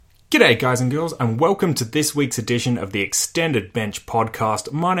G'day guys and girls, and welcome to this week's edition of the Extended Bench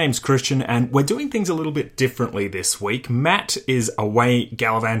podcast. My name's Christian, and we're doing things a little bit differently this week. Matt is away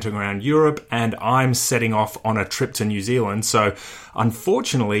gallivanting around Europe, and I'm setting off on a trip to New Zealand. So,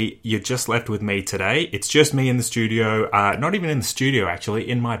 unfortunately, you're just left with me today. It's just me in the studio, not even in the studio actually,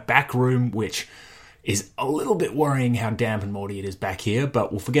 in my back room, which is a little bit worrying how damp and mouldy it is back here,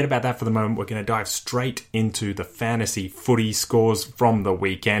 but we'll forget about that for the moment. We're going to dive straight into the fantasy footy scores from the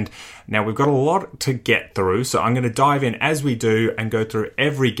weekend. Now, we've got a lot to get through, so I'm going to dive in as we do and go through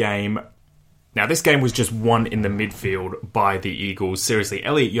every game. Now, this game was just won in the midfield by the Eagles. Seriously,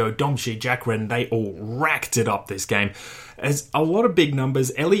 Elliot Yeo, Dom Shi, Jack Redden, they all racked it up this game. There's a lot of big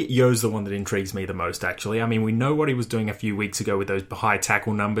numbers. Elliot Yeo's the one that intrigues me the most, actually. I mean, we know what he was doing a few weeks ago with those high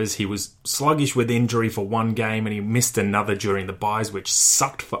tackle numbers. He was sluggish with injury for one game, and he missed another during the buys, which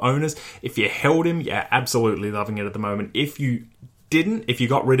sucked for owners. If you held him, yeah, absolutely loving it at the moment. If you didn't, if you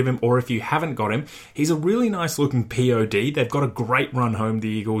got rid of him, or if you haven't got him, he's a really nice looking POD. They've got a great run home, the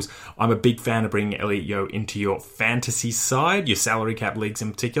Eagles. I'm a big fan of bringing Elliot Yeo into your fantasy side, your salary cap leagues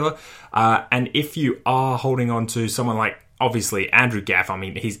in particular. And if you are holding on to someone like, obviously, Andrew Gaff, I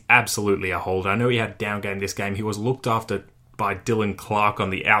mean, he's absolutely a holder. I know he had a down game this game. He was looked after by Dylan Clark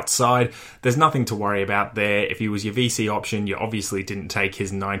on the outside. There's nothing to worry about there. If he was your VC option, you obviously didn't take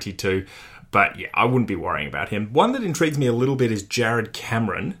his 92. But yeah, I wouldn't be worrying about him. One that intrigues me a little bit is Jared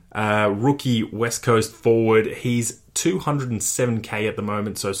Cameron, rookie West Coast forward. He's 207k at the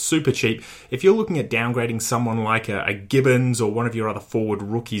moment, so super cheap. If you're looking at downgrading someone like a Gibbons or one of your other forward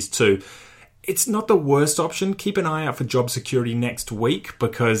rookies too, it's not the worst option. Keep an eye out for job security next week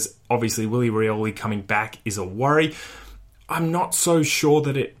because obviously Willie Rioli coming back is a worry. I'm not so sure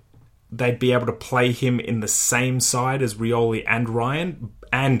that they'd be able to play him in the same side as Rioli and Ryan,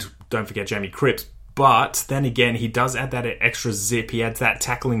 and don't forget Jamie Cripps. But then again, he does add that extra zip. He adds that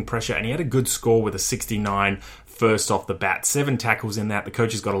tackling pressure, and he had a good score with a 69 first off the bat. 7 tackles in that. The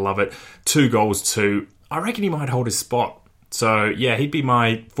coach has got to love it. 2 goals too. I reckon he might hold his spot. So, yeah, he'd be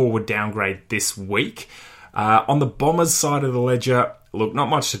my forward downgrade this week. On the Bombers side of the ledger, look, not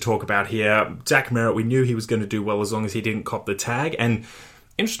much to talk about here. Zach Merritt, we knew he was going to do well as long as he didn't cop the tag. And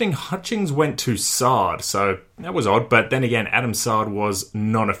interesting, Hutchings went to Sard, so that was odd. But then again, Adam Sard was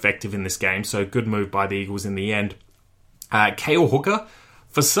non-effective in this game, so good move by the Eagles in the end. Cale Hooker,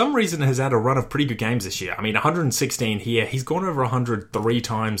 for some reason, has had a run of pretty good games this year. I mean, 116 here. He's gone over 100 3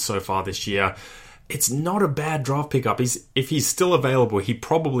 times so far this year. It's not a bad draft pickup. If he's still available, he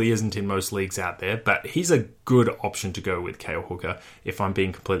probably isn't in most leagues out there, but he's a good option to go with, Cale Hooker, if I'm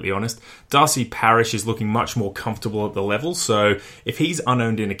being completely honest. Darcy Parish is looking much more comfortable at the level, so if he's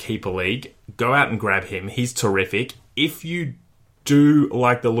unowned in a keeper league, go out and grab him. He's terrific. If you do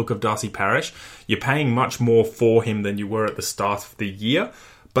like the look of Darcy Parish, you're paying much more for him than you were at the start of the year.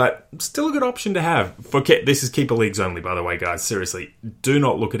 But still a good option to have. This is keeper leagues only, by the way, guys. Seriously, do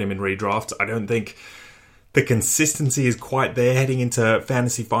not look at him in redraft. I don't think the consistency is quite there heading into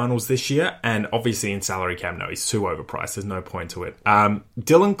fantasy finals this year. And obviously in salary cap, no, he's too overpriced. There's no point to it.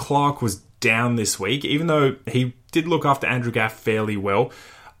 Dylan Clark was down this week, even though he did look after Andrew Gaff fairly well.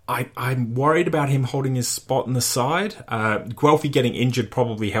 I'm worried about him holding his spot in the side. Guelphy getting injured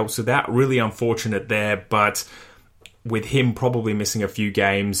probably helps with that. Really unfortunate there, but with him probably missing a few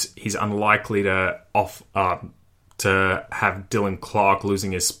games, he's unlikely to have Dylan Clark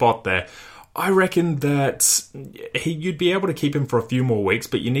losing his spot there. I reckon that you'd be able to keep him for a few more weeks,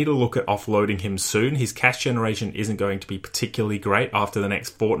 but you need to look at offloading him soon. His cash generation isn't going to be particularly great after the next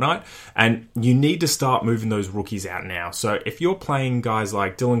fortnight, and you need to start moving those rookies out now. So if you're playing guys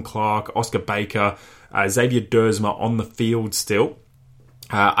like Dylan Clark, Oscar Baker, Xavier Dersma on the field still,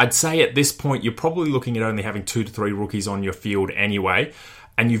 I'd say at this point, you're probably looking at only having 2 to 3 rookies on your field anyway,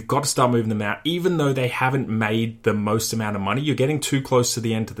 and you've got to start moving them out. Even though they haven't made the most amount of money, you're getting too close to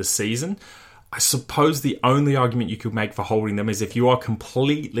the end of the season. I suppose the only argument you could make for holding them is if you are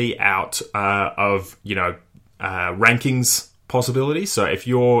completely out of, rankings possibilities. So if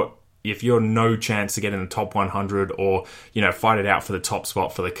you're no chance to get in the top 100 or, fight it out for the top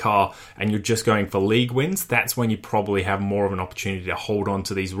spot for the car and you're just going for league wins, that's when you probably have more of an opportunity to hold on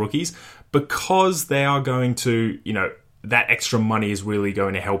to these rookies because they are going to, that extra money is really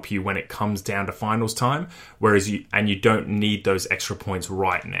going to help you when it comes down to finals time, you don't need those extra points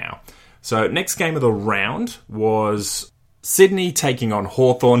right now. So next game of the round was Sydney taking on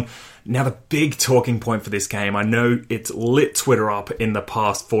Hawthorn. Now, the big talking point for this game, I know it's lit Twitter up in the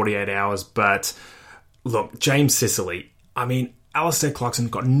past 48 hours, but look, James Sicily, I mean, Alistair Clarkson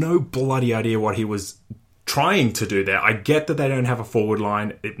got no bloody idea what he was trying to do there. I get that they don't have a forward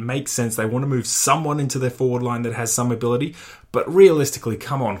line. It makes sense. They want to move someone into their forward line that has some ability. But realistically,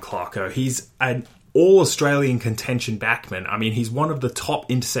 come on, Clarko. He's an all-Australian contention backman. I mean, he's one of the top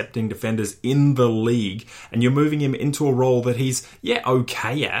intercepting defenders in the league, and you're moving him into a role that he's,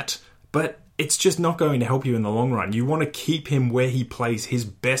 okay at, but it's just not going to help you in the long run. You want to keep him where he plays his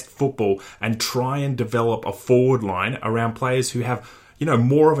best football and try and develop a forward line around players who have,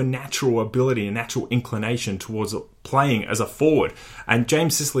 more of a natural ability, a natural inclination towards playing as a forward. And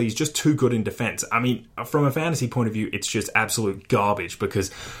James Sicily is just too good in defense. I mean, from a fantasy point of view, it's just absolute garbage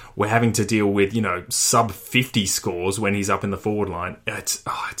because we're having to deal with, sub 50 scores when he's up in the forward line.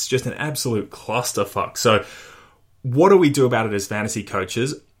 It's just an absolute clusterfuck. So what do we do about it as fantasy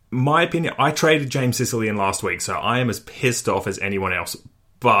coaches? My opinion, I traded James Sicily in last week, so I am as pissed off as anyone else.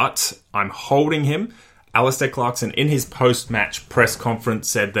 But I'm holding him. Alistair Clarkson, in his post-match press conference,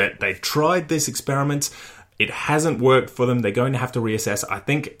 said that they tried this experiment. It hasn't worked for them. They're going to have to reassess. I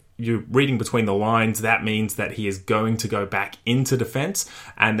think you're reading between the lines. That means that he is going to go back into defence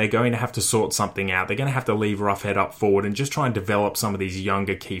and they're going to have to sort something out. They're going to have to leave Roughhead up forward and just try and develop some of these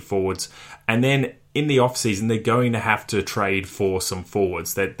younger key forwards. And then in the off-season, they're going to have to trade for some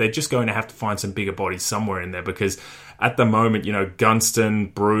forwards. They're just going to have to find some bigger bodies somewhere in there because at the moment, Gunston,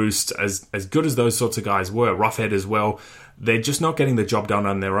 Bruce, as good as those sorts of guys were, Roughhead as well, they're just not getting the job done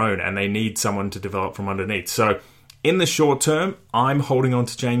on their own and they need someone to develop from underneath. So in the short term, I'm holding on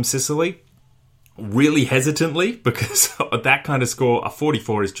to James Sicily really hesitantly because that kind of score, a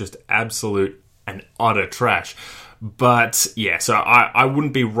 44, is just absolute and utter trash. But yeah, so I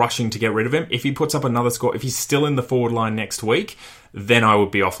wouldn't be rushing to get rid of him. If he puts up another score, if he's still in the forward line next week, then I would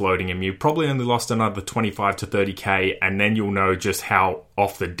be offloading him. You probably only lost another 25 to 30k, and then you'll know just how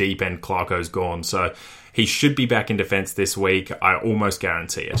off the deep end Clarko's gone. So he should be back in defence this week. I almost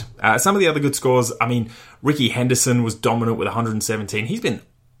guarantee it. Some of the other good scores, I mean, Ricky Henderson was dominant with 117. He's been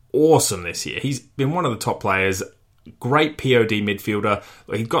awesome this year. He's been one of the top players. Great POD midfielder.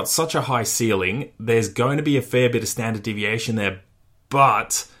 He's got such a high ceiling. There's going to be a fair bit of standard deviation there.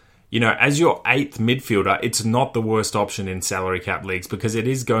 But, as your 8th midfielder, it's not the worst option in salary cap leagues because it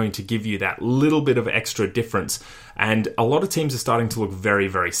is going to give you that little bit of extra difference. And a lot of teams are starting to look very,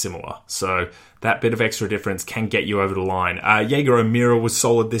 very similar. So that bit of extra difference can get you over the line. Jaeger O'Meara was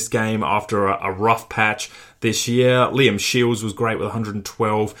solid this game after a rough patch this year. Liam Shields was great with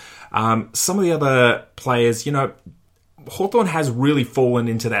 112. Some of the other players, Hawthorn has really fallen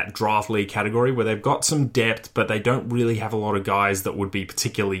into that draft league category where they've got some depth, but they don't really have a lot of guys that would be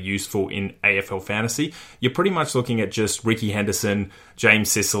particularly useful in AFL fantasy. You're pretty much looking at just Ricky Henderson,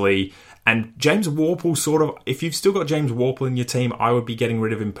 James Sicily, and James Worpel sort of. If you've still got James Worpel in your team, I would be getting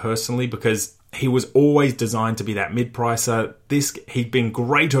rid of him personally because he was always designed to be that mid-pricer. He'd been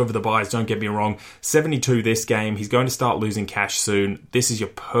great over the buys, don't get me wrong. 72 this game. He's going to start losing cash soon. This is your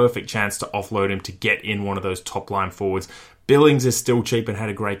perfect chance to offload him to get in one of those top-line forwards. Billings is still cheap and had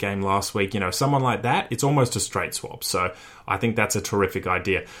a great game last week. Someone like that, it's almost a straight swap. So I think that's a terrific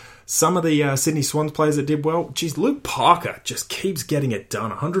idea. Some of the Sydney Swans players that did well, Luke Parker just keeps getting it done.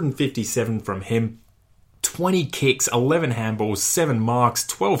 157 from him. 20 kicks, 11 handballs, 7 marks,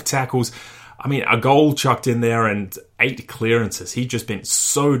 12 tackles. I mean, a goal chucked in there and 8 clearances. He's just been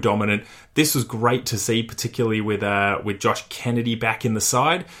so dominant. This was great to see, particularly with Josh Kennedy back in the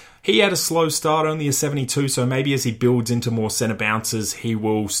side. He had a slow start, only a 72, so maybe as he builds into more centre bounces, he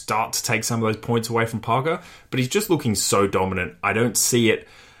will start to take some of those points away from Parker. But he's just looking so dominant. I don't see it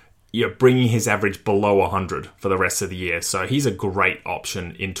bringing his average below 100 for the rest of the year. So he's a great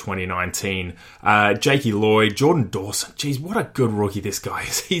option in 2019. Jakey Lloyd, Jordan Dawson. Geez, what a good rookie this guy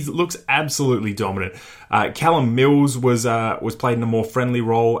is. He looks absolutely dominant. Callum Mills was played in a more friendly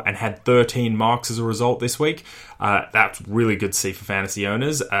role and had 13 marks as a result this week. That's really good to see for fantasy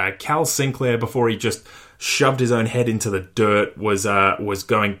owners. Cal Sinclair, before he just shoved his own head into the dirt, was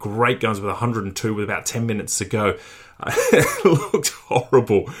going great guns with 102 with about 10 minutes to go. It looked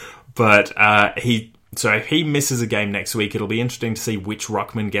horrible. But if he misses a game next week, it'll be interesting to see which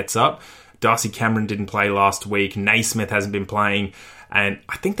ruckman gets up. Darcy Cameron didn't play last week. Naismith hasn't been playing. And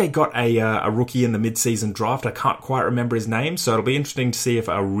I think they got a rookie in the mid-season draft. I can't quite remember his name. So it'll be interesting to see if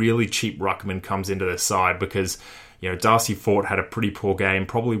a really cheap ruckman comes into their side because, Darcy Fort had a pretty poor game.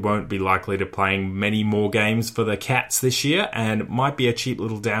 Probably won't be likely to playing many more games for the Cats this year. And might be a cheap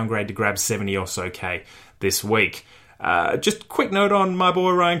little downgrade to grab 70 or so K this week. Just a quick note on my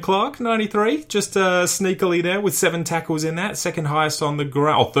boy Ryan Clark, 93, just sneakily there with 7 tackles in that, second highest on the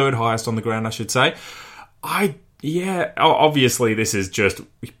ground, or third highest on the ground, I should say. I Yeah, obviously this is just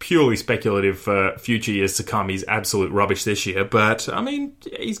purely speculative for future years to come. He's absolute rubbish this year, but I mean,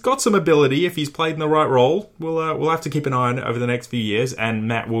 he's got some ability if he's played in the right role. We'll have to keep an eye on it over the next few years, and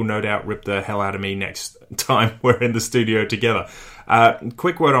Matt will no doubt rip the hell out of me next time we're in the studio together.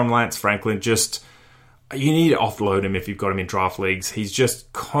 Quick word on Lance Franklin, just you need to offload him if you've got him in draft leagues. He's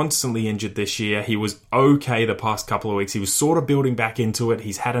just constantly injured this year. He was okay the past couple of weeks. He was sort of building back into it.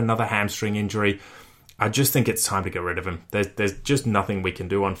 He's had another hamstring injury. I just think it's time to get rid of him. There's just nothing we can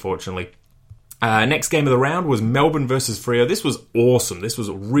do, unfortunately. Next game of the round was Melbourne versus Freo. This was awesome. This was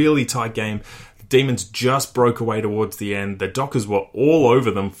a really tight game. The Demons just broke away towards the end. The Dockers were all over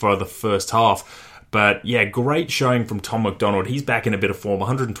them for the first half. But yeah, great showing from Tom McDonald. He's back in a bit of form,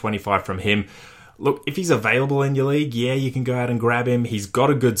 125 from him. Look, if he's available in your league, yeah, you can go out and grab him. He's got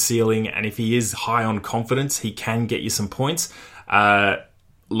a good ceiling, and if he is high on confidence, he can get you some points.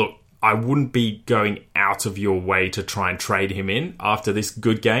 Look, I wouldn't be going out of your way to try and trade him in after this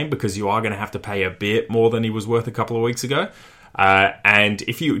good game because you are going to have to pay a bit more than he was worth a couple of weeks ago. And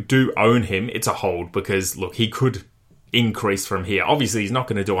if you do own him, it's a hold because, look, he could increase from here. Obviously, he's not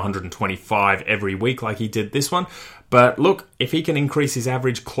going to do 125 every week like he did this one. But look, if he can increase his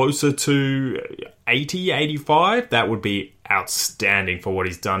average closer to 80, 85, that would be outstanding for what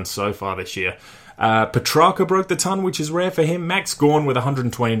he's done so far this year. Petrarca broke the ton, which is rare for him. Max Gawn with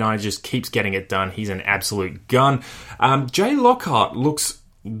 129 just keeps getting it done. He's an absolute gun. Jay Lockhart looks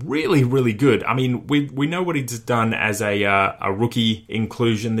really, really good. I mean, we know what he's done as a rookie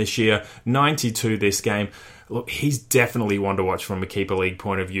inclusion this year. 92 this game. Look, he's definitely one to watch from a keeper league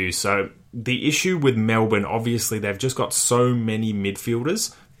point of view. So the issue with Melbourne, obviously, they've just got so many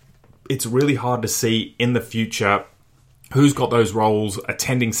midfielders. It's really hard to see in the future who's got those roles,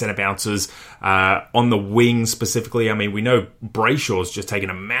 attending centre bounces, on the wing specifically. I mean, we know Brayshaw's just taken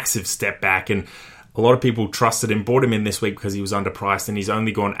a massive step back, and a lot of people trusted him, bought him in this week because he was underpriced, and he's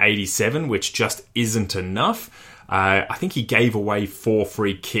only gone 87, which just isn't enough. I think he gave away 4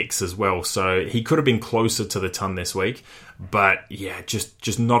 free kicks as well, so he could have been closer to the ton this week. But yeah,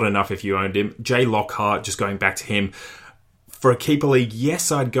 just not enough if you owned him. Jay Lockhart, just going back to him, for a keeper league,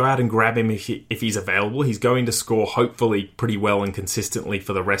 yes, I'd go out and grab him if he's available. He's going to score, hopefully, pretty well and consistently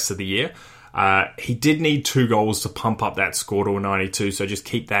for the rest of the year. He did need 2 goals to pump up that score to a 92, so just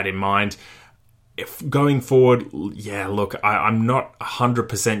keep that in mind. If going forward, yeah, look, I'm not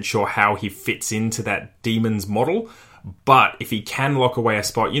 100% sure how he fits into that Demons model, but if he can lock away a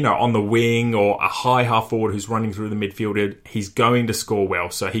spot, on the wing or a high half forward who's running through the midfield, he's going to score well,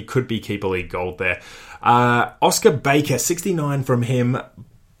 so he could be keeper league gold there. Oscar Baker, 69 from him,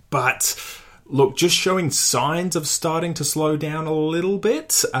 but look, just showing signs of starting to slow down a little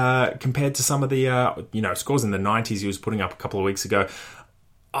bit compared to some of the scores in the 90s he was putting up a couple of weeks ago.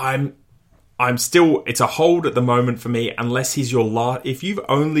 I'm still, it's a hold at the moment for me, unless he's your last. If you've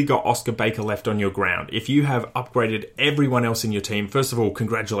only got Oscar Baker left on your ground, if you have upgraded everyone else in your team, first of all,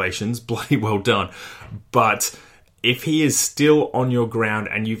 congratulations, bloody well done. But if he is still on your ground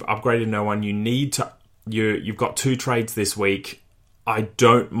and you've upgraded no one, you've got 2 trades this week. I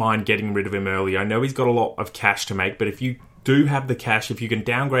don't mind getting rid of him early. I know he's got a lot of cash to make, but if you do have the cash, if you can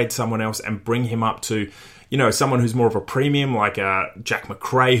downgrade someone else and bring him up to, someone who's more of a premium, like Jack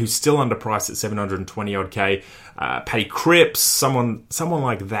McRae, who's still underpriced at 720 odd K, Paddy Cripps, someone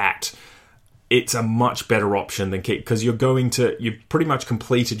like that, it's a much better option than kick, because you've pretty much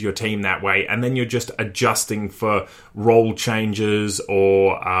completed your team that way, and then you're just adjusting for role changes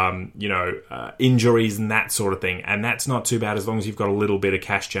or injuries and that sort of thing, and that's not too bad as long as you've got a little bit of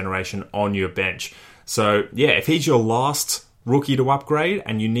cash generation on your bench. So yeah, if he's your last rookie to upgrade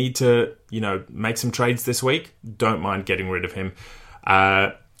and you need to, make some trades this week, don't mind getting rid of him.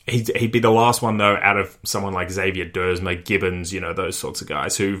 He'd be the last one, though, out of someone like Xavier Dersma, Gibbons, those sorts of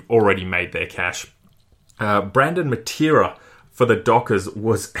guys who've already made their cash. Brandon Matera for the Dockers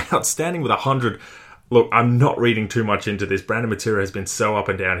was outstanding with 100. Look, I'm not reading too much into this. Brandon Matera has been so up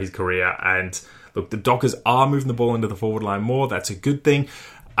and down his career. And look, the Dockers are moving the ball into the forward line more. That's a good thing.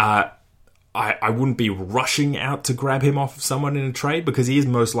 I wouldn't be rushing out to grab him off of someone in a trade because he is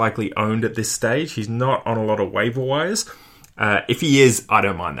most likely owned at this stage. He's not on a lot of waiver wires. If he is, I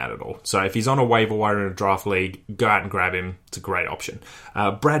don't mind that at all. So if he's on a waiver wire in a draft league, go out and grab him. It's a great option.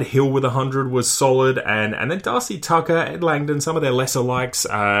 Brad Hill with 100 was solid. And then Darcy Tucker, Ed Langdon, some of their lesser likes.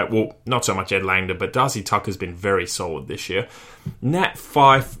 Well, not so much Ed Langdon, but Darcy Tucker's been very solid this year. Nat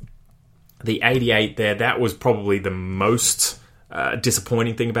Fyfe, the 88 there, that was probably the most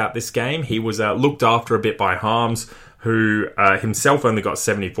disappointing thing about this game. He was looked after a bit by Harms, who himself only got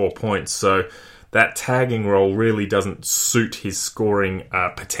 74 points. So that tagging role really doesn't suit his scoring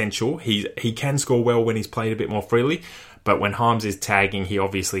potential. He can score well when he's played a bit more freely, but when Harms is tagging, he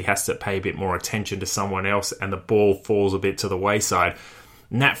obviously has to pay a bit more attention to someone else, and the ball falls a bit to the wayside.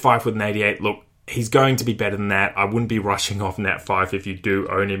 Nat Fyfe with an 88, look, he's going to be better than that. I wouldn't be rushing off Nat Fyfe if you do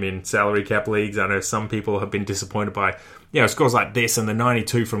own him in salary cap leagues. I know some people have been disappointed by scores like this, and the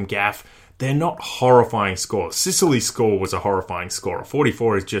 92 from Gaff. They're not horrifying scores. Sicily's score was a horrifying score. A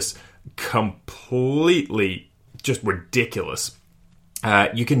 44 is just completely just ridiculous.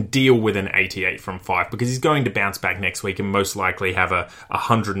 You can deal with an 88 from Fyfe because he's going to bounce back next week and most likely have a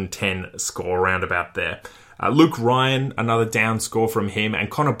 110 score around about there. Luke Ryan, another down score from him, and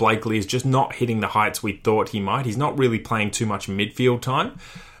Connor Blakely is just not hitting the heights we thought he might. He's not really playing too much midfield time.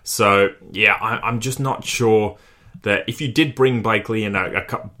 So, yeah, I'm just not sure that if you did bring Blakely in a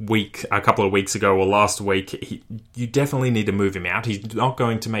couple of weeks ago or last week, you definitely need to move him out. He's not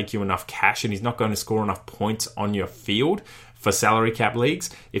going to make you enough cash, and he's not going to score enough points on your field for salary cap leagues.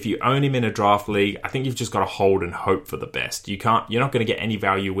 If you own him in a draft league, I think you've just got to hold and hope for the best. You're not going to get any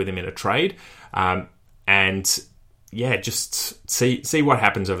value with him in a trade. Just see what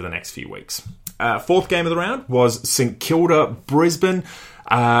happens over the next few weeks. Fourth game of the round was St Kilda Brisbane.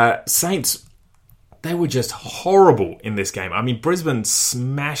 Saints, they were just horrible in this game. I mean, Brisbane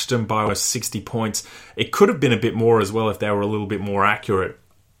smashed them by almost 60 points. It could have been a bit more as well if they were a little bit more accurate.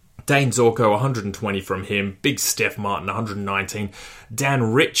 Dane Zorko, 120 from him. Big Steph Martin, 119.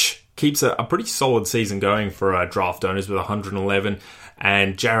 Dan Rich keeps a pretty solid season going for draft owners with 111.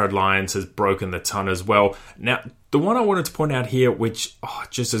 And Jared Lyons has broken the ton as well. Now, the one I wanted to point out here, which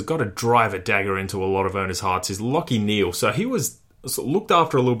just has got to drive a dagger into a lot of owners' hearts, is Lachie Neale. So he was looked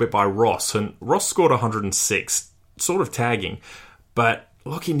after a little bit by Ross, and Ross scored 106, sort of tagging, but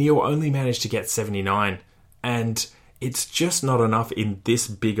Lachie Neale only managed to get 79, and it's just not enough in this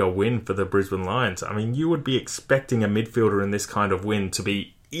bigger win for the Brisbane Lions. I mean, you would be expecting a midfielder in this kind of win to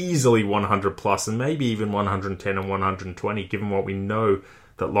be easily 100 plus, and maybe even 110 and 120, given what we know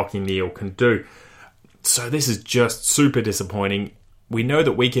that Lachie Neale can do. So this is just super disappointing. We know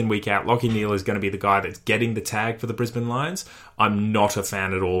that week in, week out, Lachie Neale is going to be the guy that's getting the tag for the Brisbane Lions. I'm not a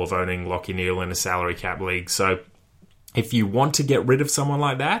fan at all of owning Lachie Neale in a salary cap league. So if you want to get rid of someone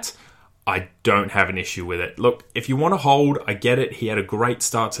like that, I don't have an issue with it. Look, if you want to hold, I get it. He had a great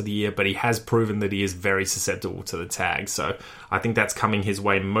start to the year, but he has proven that he is very susceptible to the tag. So I think that's coming his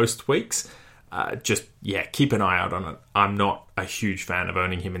way most weeks. Keep an eye out on it. I'm not a huge fan of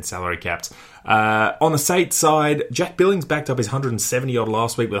owning him in salary caps. On the Saints side, Jack Billings backed up his 170 odd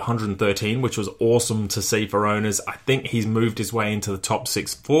last week with 113, which was awesome to see for owners. I think he's moved his way into the top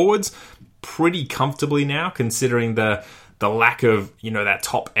 6 forwards pretty comfortably now, considering the lack of, that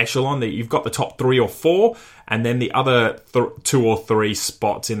top echelon. That you've got the top 3 or 4, and then the other 2 or 3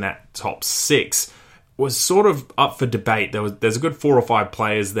 spots in that top 6 was sort of up for debate. There's a good 4 or 5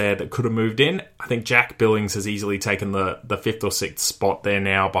 players there that could have moved in. I think Jack Billings has easily taken the 5th or 6th spot there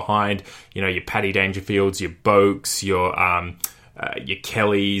now, behind your Paddy Dangerfields, your Boaks, your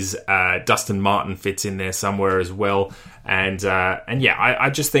Kellys. Dustin Martin fits in there somewhere as well.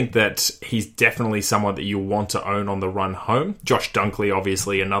 I just think that he's definitely someone that you want to own on the run home. Josh Dunkley,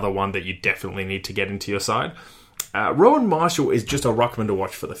 obviously, another one that you definitely need to get into your side. Rowan Marshall is just a ruckman to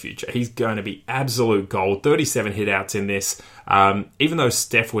watch for the future. He's going to be absolute gold. 37 hit-outs in this. Even though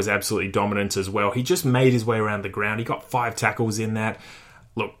Steph was absolutely dominant as well, he just made his way around the ground. He got 5 tackles in that.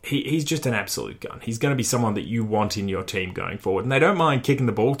 Look, he's just an absolute gun. He's going to be someone that you want in your team going forward. And they don't mind kicking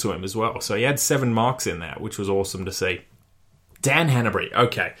the ball to him as well. So he had 7 marks in that, which was awesome to see. Dan Hannebery.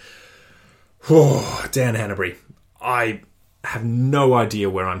 Okay. Dan Hannebery. I have no idea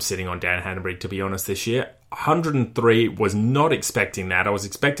where I'm sitting on Dan Hannebery, to be honest, this year. 103, was not expecting that. I was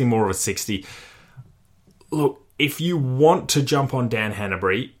expecting more of a 60. Look, if you want to jump on Dan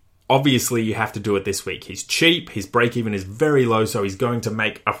Hannebery, obviously you have to do it this week. He's cheap, his break-even is very low, so he's going to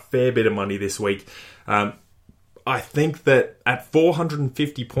make a fair bit of money this week. I think that at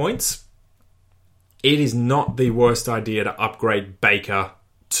 450 points, it is not the worst idea to upgrade Baker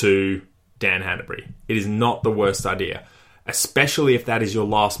to Dan Hannebery. It is not the worst idea. Especially if that is your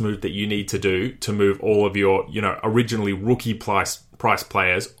last move that you need to do to move all of your, originally rookie price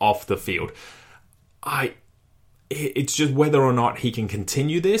players off the field. It's just whether or not he can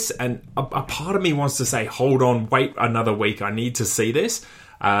continue this. And a part of me wants to say, hold on, wait another week. I need to see this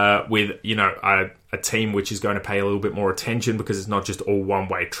with, a team which is going to pay a little bit more attention because it's not just all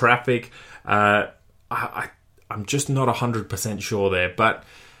one-way traffic. I'm just not 100% sure there. But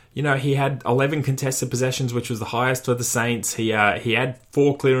he had 11 contested possessions, which was the highest for the Saints. He had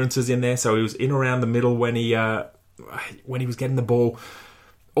 4 clearances in there, so he was in around the middle when he was getting the ball.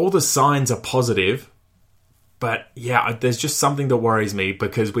 all the signs are positive. But yeah, there's just something that worries me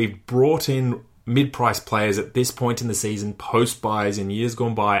because we've brought in mid-price players at this point in the season, post-buys in years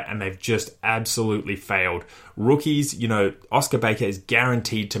gone by, and they've just absolutely failed. Rookies, Oscar Baker is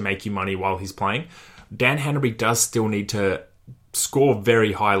guaranteed to make you money while he's playing. Dan Hannebery does still need to score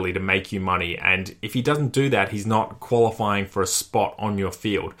very highly to make you money, and if he doesn't do that, he's not qualifying for a spot on your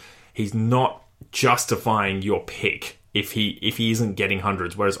field. He's not justifying your pick if he isn't getting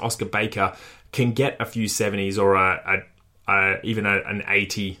hundreds, whereas Oscar Baker can get a few 70s or even an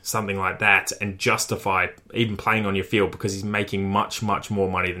 80, something like that, and justify even playing on your field because he's making much, much more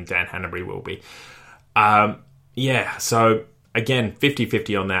money than Dan Hannebery will be. So again,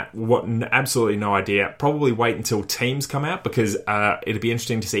 50-50 on that. Absolutely no idea. Probably wait until teams come out because it'll be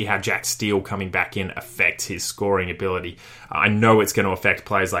interesting to see how Jack Steele coming back in affects his scoring ability. I know it's going to affect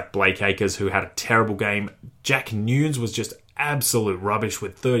players like Blake Acres, who had a terrible game. Jack Nunes was just absolute rubbish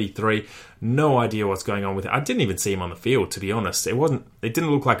with 33. No idea what's going on with it. I didn't even see him on the field, to be honest. It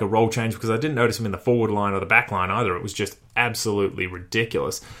didn't look like a role change because I didn't notice him in the forward line or the back line either. It was just absolutely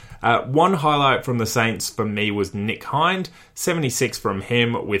ridiculous. One highlight from the Saints for me was Nick Hind, 76 from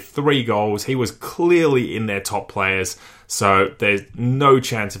him with 3 goals. He was clearly in their top players, so there's no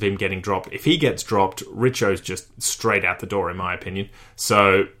chance of him getting dropped. If he gets dropped, Richo's just straight out the door, in my opinion.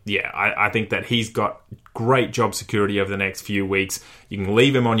 So, yeah, I think that he's got great job security over the next few weeks. You can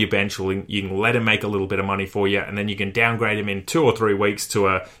leave him on your bench, you can let him make a little bit of money for you, and then you can downgrade him in 2 or 3 weeks to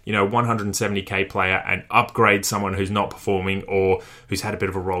a 170k player and upgrade someone who's not performing or who's had a bit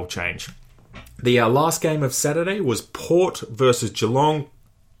of a role change. The last game of Saturday was Port versus Geelong.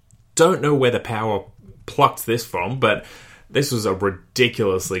 Don't know where the Power plucked this from, but this was a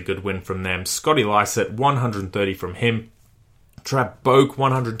ridiculously good win from them. Scotty Lycett, 130 from him. Trav Boak,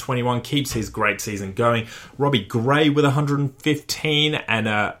 121, keeps his great season going. Robbie Gray with 115,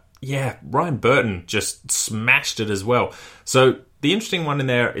 and Ryan Burton just smashed it as well. So the interesting one in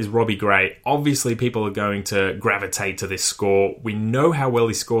there is Robbie Gray. Obviously, people are going to gravitate to this score. We know how well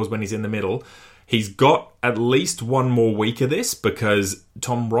he scores when he's in the middle. He's got at least one more week of this because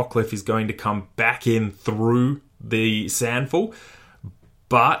Tom Rockliff is going to come back in through the Sandful.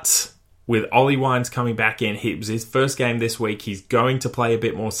 But with Ollie Wines coming back in, it was his first game this week. He's going to play a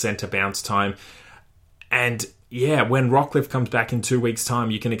bit more centre bounce time. And yeah, when Rockliff comes back in 2 weeks'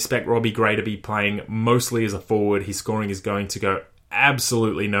 time, you can expect Robbie Gray to be playing mostly as a forward. His scoring is going to go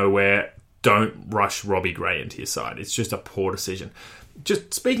absolutely nowhere. Don't rush Robbie Gray into your side. It's just a poor decision.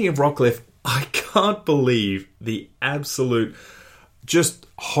 Just speaking of Rockliff, I can't believe the absolute just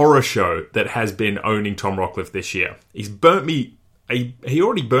horror show that has been owning Tom Rockliff this year. He's burnt me. He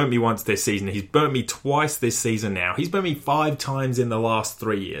already burnt me once this season. He's burnt me twice this season now. He's burnt me 5 times in the last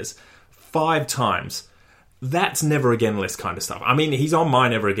 3 years. 5 times. That's never again list kind of stuff. I mean, he's on my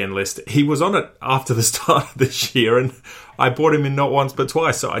never again list. He was on it after the start of this year, and I brought him in not once but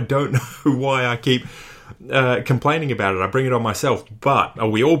twice, so I don't know why I keep complaining about it. I bring it on myself, or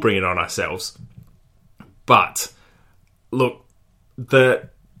we all bring it on ourselves. But, look, the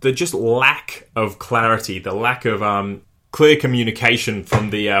just lack of clarity, the lack of clear communication from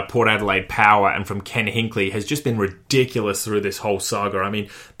the Port Adelaide Power and from Ken Hinkley has just been ridiculous through this whole saga. I mean,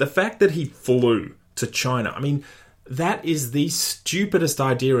 the fact that he flew to China, I mean, that is the stupidest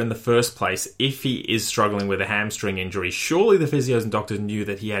idea in the first place if he is struggling with a hamstring injury. Surely the physios and doctors knew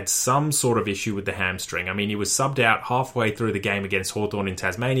that he had some sort of issue with the hamstring. I mean, he was subbed out halfway through the game against Hawthorn in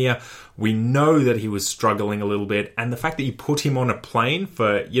Tasmania. We know that he was struggling a little bit, and the fact that you put him on a plane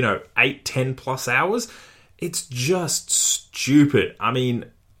for, 8-10 plus hours, it's just stupid. I mean,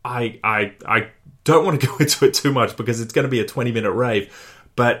 I don't want to go into it too much because it's going to be a 20-minute rave.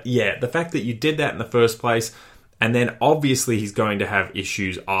 But yeah, the fact that you did that in the first place, and then obviously he's going to have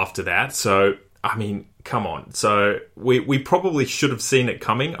issues after that. So, I mean, come on. So we probably should have seen it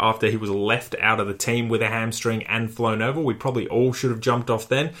coming after he was left out of the team with a hamstring and flown over. We probably all should have jumped off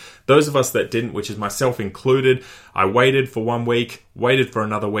then. Those of us that didn't, which is myself included, I waited for 1 week, waited for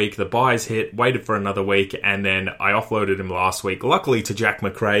another week, the buys hit, waited for another week, and then I offloaded him last week. Luckily to Jack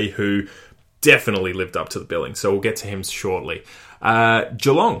McRae, who definitely lived up to the billing. So we'll get to him shortly.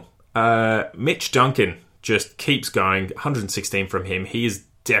 Geelong, Mitch Duncan just keeps going. 116 from him. He is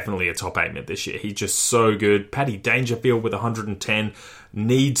definitely a top 8 mid this year. He's just so good. Paddy Dangerfield with 110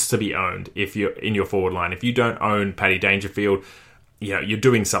 needs to be owned if you're in your forward line. If you don't own Paddy Dangerfield, you're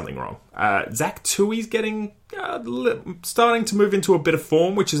doing something wrong. Zach Tui's getting starting to move into a bit of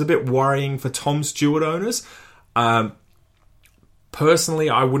form, which is a bit worrying for Tom Stewart owners. Personally,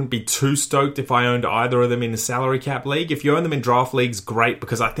 I wouldn't be too stoked if I owned either of them in the salary cap league. If you own them in draft leagues, great,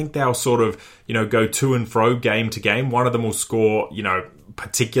 because I think they'll sort of, go to and fro game to game. One of them will score,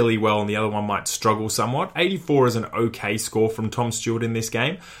 particularly well and the other one might struggle somewhat. 84 is an okay score from Tom Stewart in this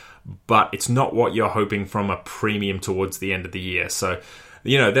game, but it's not what you're hoping from a premium towards the end of the year. So,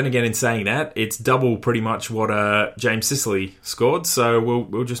 then again, in saying that, it's double pretty much what James Sicily scored. So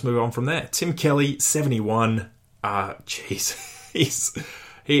we'll just move on from there. Tim Kelly, 71. He's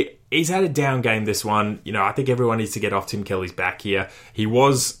had a down game this one. I think everyone needs to get off Tim Kelly's back here.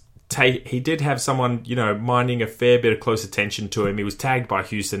 He did have someone, minding a fair bit of close attention to him. He was tagged by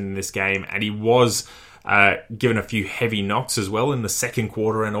Houston in this game, and he was given a few heavy knocks as well in the second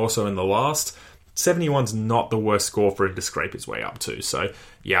quarter and also in the last. 71's not the worst score for him to scrape his way up to. So,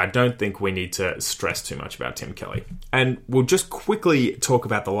 I don't think we need to stress too much about Tim Kelly. And we'll just quickly talk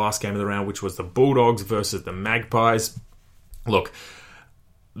about the last game of the round, which was the Bulldogs versus the Magpies. Look,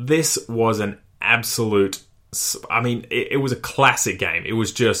 this was an absolute... it was a classic game. It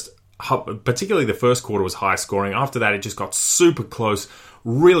was just... particularly the first quarter was high scoring. After that, it just got super close,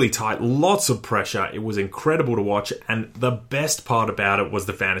 really tight, lots of pressure. It was incredible to watch, and the best part about it was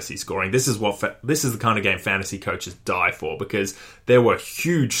the fantasy scoring. This is the kind of game fantasy coaches die for, because there were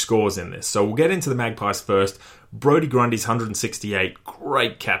huge scores in this. So we'll get into the Magpies first. Brodie Grundy's 168,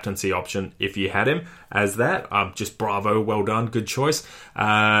 great captaincy option if you had him as that. Just bravo, well done, good choice.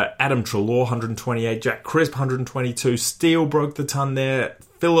 Adam Treloar, 128, Jack Crisp, 122. Steele broke the ton there.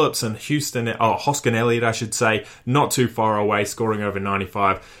 Phillips and Hoskin Elliott, I should say, not too far away, scoring over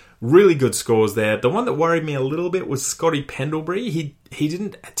 95. Really good scores there. The one that worried me a little bit was Scotty Pendlebury. He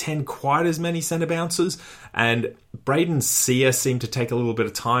didn't attend quite as many centre bounces, and Braden Sear seemed to take a little bit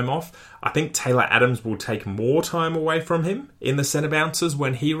of time off. I think Taylor Adams will take more time away from him in the centre bounces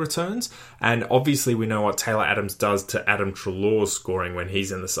when he returns, and obviously we know what Taylor Adams does to Adam Treloar's scoring when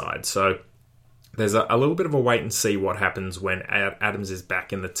he's in the side. So there's a little bit of a wait and see what happens when Adams is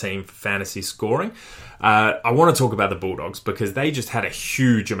back in the team for fantasy scoring. I want to talk about the Bulldogs because they just had a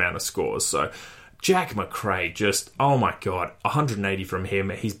huge amount of scores. So Jack Macrae, just, oh my God, 180 from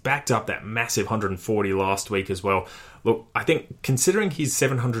him. He's backed up that massive 140 last week as well. Look, I think considering he's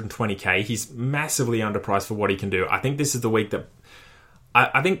 720k, he's massively underpriced for what he can do. I think this is the week that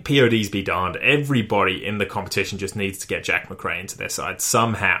I think PODs be darned. Everybody in the competition just needs to get Jack Macrae into their side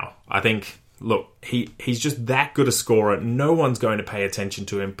somehow. I think... Look, he's just that good a scorer. No one's going to pay attention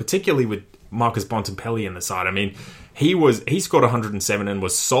to him, particularly with Marcus Bontempelli in the side. He scored 107 and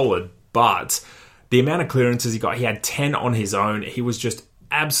was solid, but the amount of clearances he got, he had 10 on his own. He was just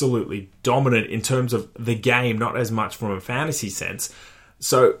absolutely dominant in terms of the game, not as much from a fantasy sense.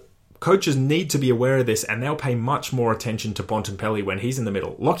 So coaches need to be aware of this, and they'll pay much more attention to Bontempelli when he's in the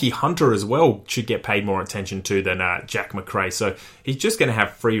middle. Lockie Hunter as well should get paid more attention to than Jack Macrae, so he's just going to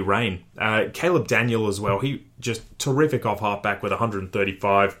have free reign. Caleb Daniel as well, he just terrific off halfback with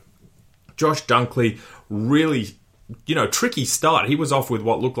 135. Josh Dunkley, really, tricky start. He was off with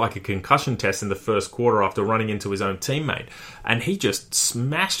what looked like a concussion test in the first quarter after running into his own teammate, and he just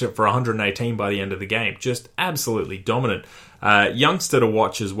smashed it for 118 by the end of the game. Just absolutely dominant. Youngster to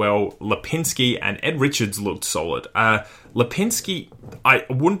watch as well, Lipinski and Ed Richards looked solid. Lipinski, I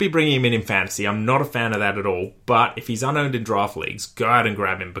wouldn't be bringing him in fantasy. I'm not a fan of that at all. But if he's unowned in draft leagues, go out and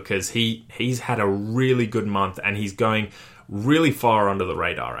grab him because he's had a really good month and he's going really far under the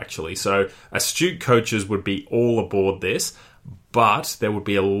radar, actually. So astute coaches would be all aboard this, but there would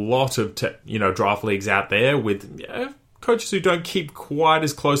be a lot of draft leagues out there with coaches who don't keep quite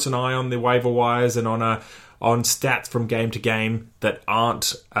as close an eye on the waiver wires and on stats from game to game that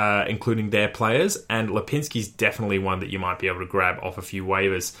aren't including their players, and Lipinski's definitely one that you might be able to grab off a few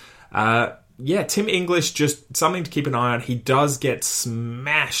waivers. Tim English, just something to keep an eye on. He does get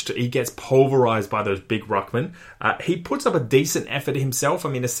smashed. He gets pulverized by those big ruckmen. He puts up a decent effort himself.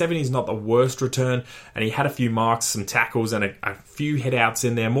 A 70 is not the worst return, and he had a few marks, some tackles, and a few hit-outs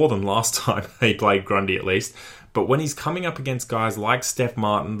in there, more than last time he played Grundy at least. But when he's coming up against guys like Steph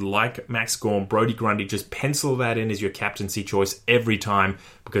Martin, like Max Gorn, Brodie Grundy, just pencil that in as your captaincy choice every time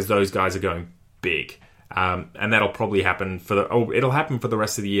because those guys are going big. And that'll probably happen it'll happen for the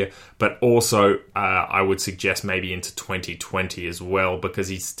rest of the year, but also I would suggest maybe into 2020 as well because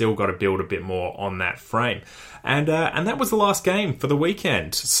he's still got to build a bit more on that frame. And that was the last game for the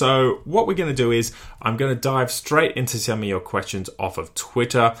weekend. So what we're going to do is I'm going to dive straight into some of your questions off of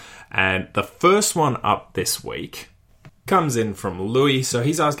Twitter. And the first one up this week comes in from Louis. So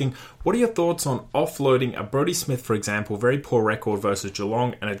he's asking, what are your thoughts on offloading a Brodie Smith, for example, very poor record versus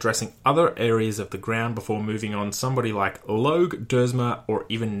Geelong, and addressing other areas of the ground before moving on somebody like Logue, Dersma, or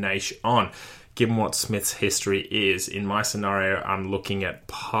even Naish on? Given what Smith's history is, in my scenario, I'm looking at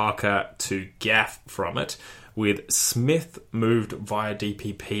Parker to Gaff from it, with Smith moved via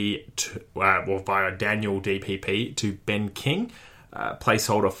DPP via Daniel DPP to Ben King.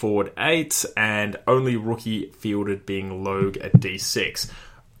 placeholder forward 8, and only rookie fielded being Logue at D6.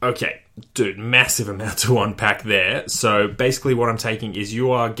 Okay, dude, massive amount to unpack there. So basically what I'm taking is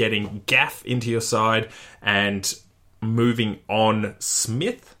you are getting Gaff into your side and moving on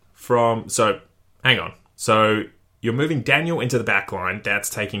Smith from... So, hang on. So you're moving Daniel into the back line.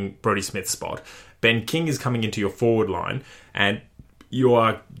 That's taking Brodie Smith's spot. Ben King is coming into your forward line. And you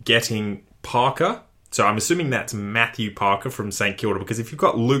are getting Parker. So I'm assuming that's Matthew Parker from St Kilda. Because if you've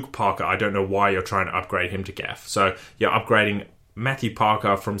got Luke Parker, I don't know why you're trying to upgrade him to Gaff. So you're upgrading Matthew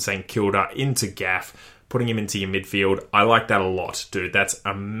Parker from St Kilda into Gaff, putting him into your midfield. I like that a lot, dude. That's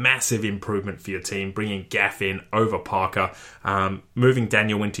a massive improvement for your team, bringing Gaff in over Parker, moving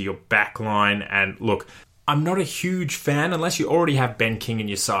Daniel into your back line. And look, I'm not a huge fan, unless you already have Ben King in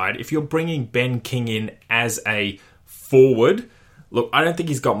your side. If you're bringing Ben King in as a forward, look, I don't think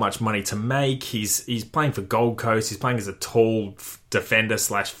he's got much money to make. He's playing for Gold Coast. He's playing as a tall defender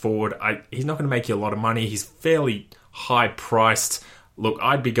 / forward. He's not going to make you a lot of money. He's fairly high priced. Look,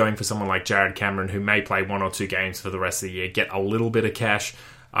 I'd be going for someone like Jared Cameron, who may play 1 or 2 games for the rest of the year, get a little bit of cash.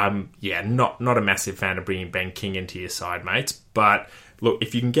 Not a massive fan of bringing Ben King into your side, mates. But look,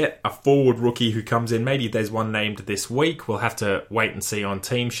 if you can get a forward rookie who comes in, maybe there's one named this week. We'll have to wait and see on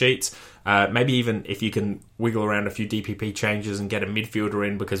team sheets. Maybe even if you can wiggle around a few DPP changes and get a midfielder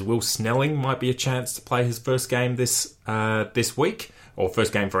in, because Will Snelling might be a chance to play his first game this week. Or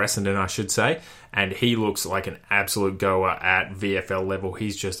first game for Essendon, I should say. And he looks like an absolute goer at VFL level.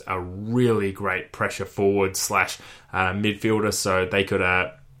 He's just a really great pressure forward / midfielder. So they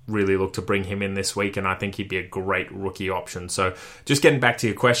could really look to bring him in this week. And I think he'd be a great rookie option. So just getting back to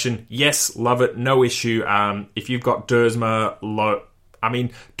your question. Yes, love it. No issue. If you've got Dersma,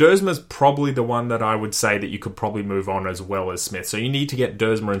 Dersma's probably the one that I would say that you could probably move on as well as Smith. So you need to get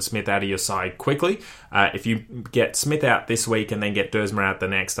Dersma and Smith out of your side quickly. If you get Smith out this week and then get Dersma out the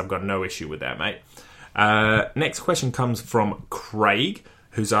next, I've got no issue with that, mate. Next question comes from Craig,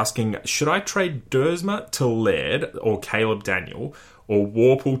 who's asking, should I trade Dersma to Laird or Caleb Daniel or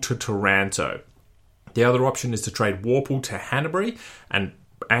Worpel to Taranto? The other option is to trade Worpel to Hanbury and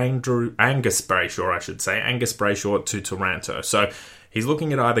Angus Brayshaw to Taranto. So he's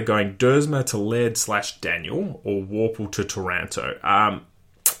looking at either going Dersma to Laird / Daniel or Worpel to Taranto.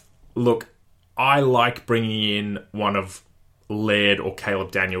 Look, I like bringing in one of Laird or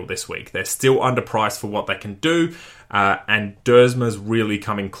Caleb Daniel this week. They're still underpriced for what they can do, and Dersma's really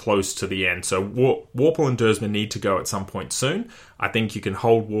coming close to the end. So Worpel and Dersma need to go at some point soon. I think you can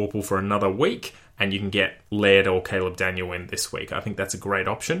hold Worpel for another week, and you can get Laird or Caleb Daniel in this week. I think that's a great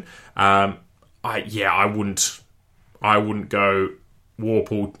option. I wouldn't go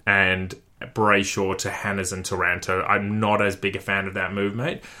Worpel and Brayshaw to Hannahs and Taranto. I'm not as big a fan of that move,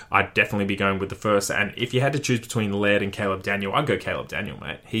 mate. I'd definitely be going with the first. And if you had to choose between Laird and Caleb Daniel, I'd go Caleb Daniel,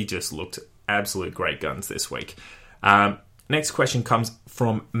 mate. He just looked absolute great guns this week. Next question comes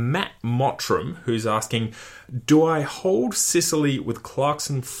from Matt Mottram, who's asking, do I hold Sicily with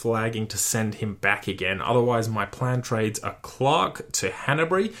Clarkson flagging to send him back again? Otherwise, my plan trades are Clark to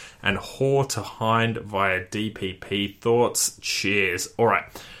Hanbury and Hoare to Hind via DPP. Thoughts? Cheers. All right.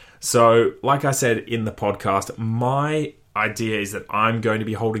 So, like I said in the podcast, my idea is that I'm going to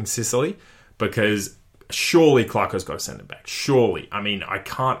be holding Sicily because surely Clarko's got to send him back. Surely. I mean, I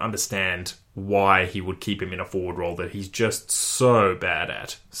can't understand why he would keep him in a forward role that he's just so bad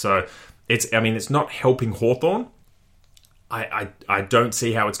at. So, it's not helping Hawthorn. I don't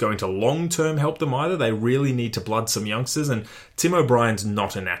see how it's going to long-term help them either. They really need to blood some youngsters, and Tim O'Brien's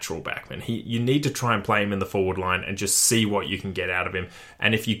not a natural backman. You need to try and play him in the forward line and just see what you can get out of him.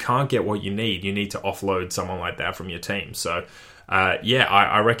 And if you can't get what you need to offload someone like that from your team. So,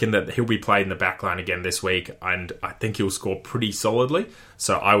 I reckon that he'll be played in the back line again this week, and I think he'll score pretty solidly.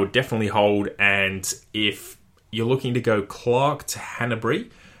 So I would definitely hold, and if you're looking to go Clark to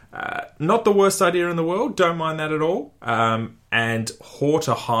Hanbury, not the worst idea in the world. Don't mind that at all. And Hoare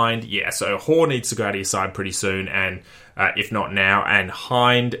to Hind. Yeah, so Hoare needs to go out of your side pretty soon, and if not now. And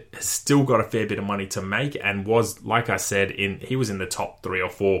Hind has still got a fair bit of money to make, and was, like I said, he was in the top 3 or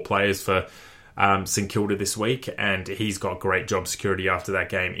 4 players for St Kilda this week, and he's got great job security after that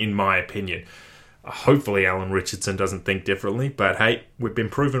game, in my opinion. Hopefully Alan Richardson doesn't think differently, but hey, we've been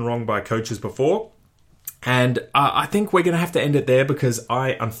proven wrong by coaches before. And I think we're going to have to end it there because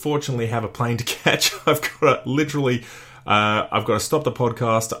I unfortunately have a plane to catch. I've got to stop the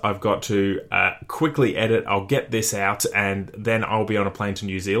podcast. I've got to quickly edit. I'll get this out and then I'll be on a plane to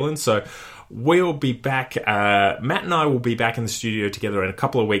New Zealand. So we'll be back. Matt and I will be back in the studio together in a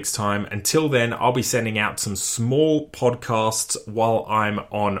couple of weeks' time. Until then, I'll be sending out some small podcasts while I'm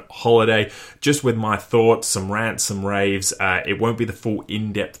on holiday, just with my thoughts, some rants, some raves. It won't be the full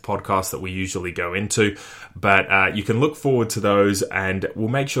in-depth podcast that we usually go into, but you can look forward to those, and we'll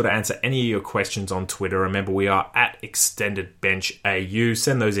make sure to answer any of your questions on Twitter. Remember, we are at Extended Bench AU.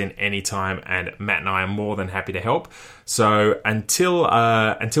 Send those in anytime, and Matt and I are more than happy to help. So until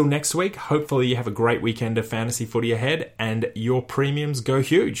next week, hopefully you have a great weekend of fantasy footy ahead and your premiums go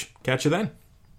huge. Catch you then.